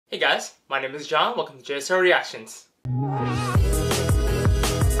Hey guys, my name is John. Welcome to JSR Reactions.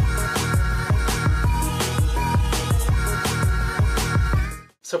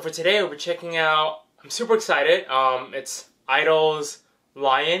 So for today, we're checking out, I'm super excited, it's I-DLE's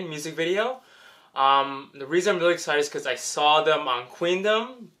Lion music video. The reason I'm really excited is because I saw them on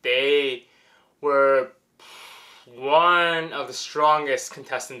Queendom. They were one of the strongest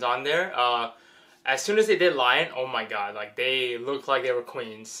contestants on there. As soon as they did Lion, oh my god, like they looked like they were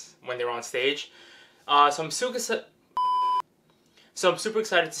queens when they were on stage. So I'm super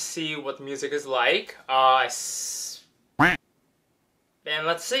excited to see what the music is like. And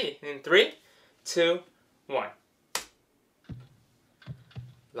let's see. In 3, 2, 1.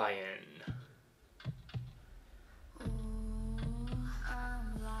 Lion.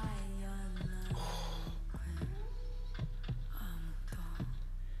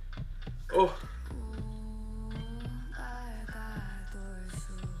 Oh.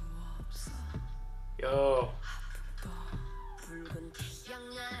 Yo.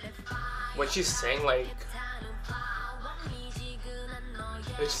 When she sang, like,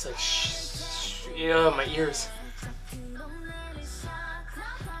 it's just like, yeah, my ears.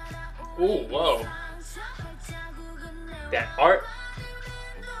 Ooh, whoa. That art,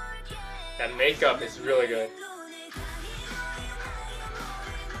 that makeup is really good.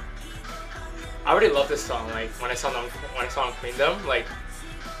 I already love this song. Like when I saw them on Queendom, like.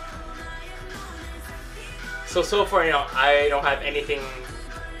 So far, you know, I don't have anything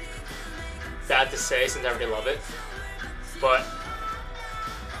bad to say since I already love it, but.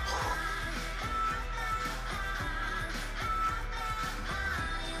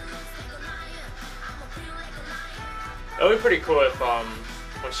 It would be pretty cool if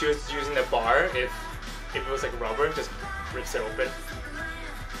when she was using the bar, if it was like rubber, just rips it open.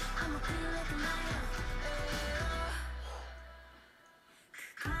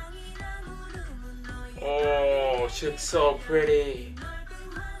 Oh, she looks so pretty.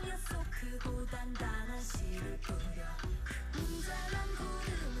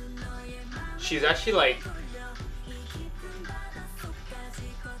 She's actually like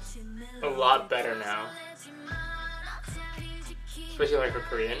a lot better now. Especially like her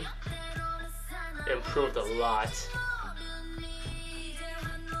Korean. It improved a lot.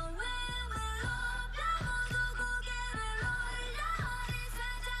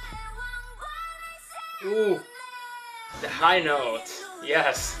 Ooh, the high note.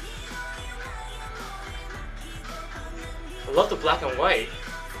 Yes. I love the black and white.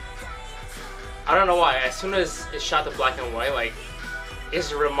 I don't know why. As soon as it shot the black and white, like, it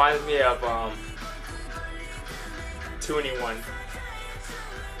just reminds me of 2NE1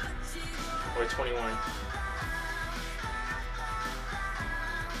 or 21.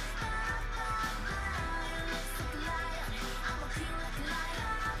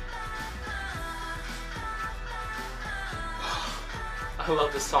 I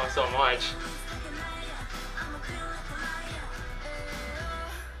love this song so much.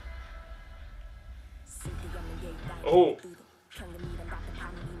 Oh.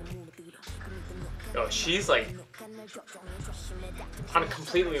 Yo, she's like on a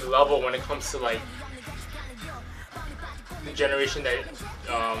completely level when it comes to like the generation that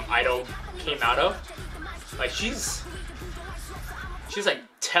I-DLE came out of. Like she's like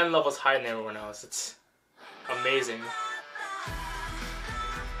 10 levels higher than everyone else. It's amazing.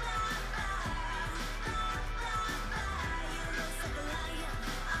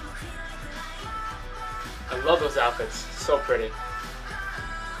 I love those outfits, so pretty.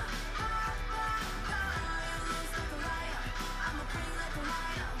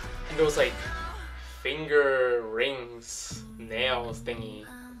 And those like finger rings, nails thingy.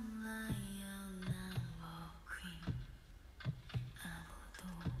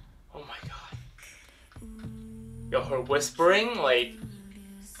 Oh my god. Yo, her whispering, like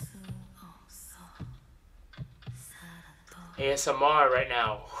ASMR right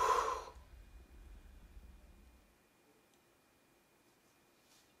now.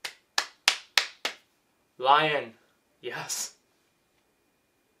 Lion, yes.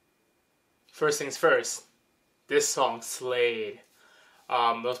 First things first, this song slayed.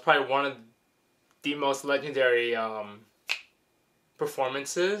 It was probably one of the most legendary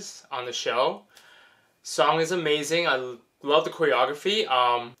performances on the show. Song is amazing. I love the choreography.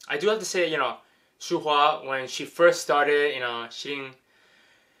 I do have to say, you know, Shuhwa, when she first started, you know,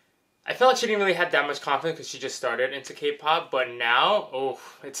 I felt like she didn't really have that much confidence because she just started into K-pop. But now, oh,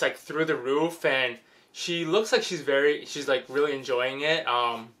 it's like through the roof, and she looks like she's like really enjoying it,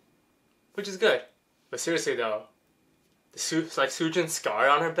 which is good. But seriously though, like Soojin's scar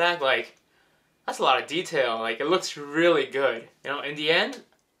on her back, like that's a lot of detail. Like it looks really good. You know, in the end,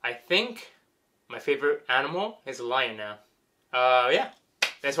 I think my favorite animal is a lion now. Yeah.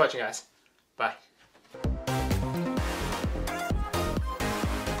 Thanks for watching, guys. Bye.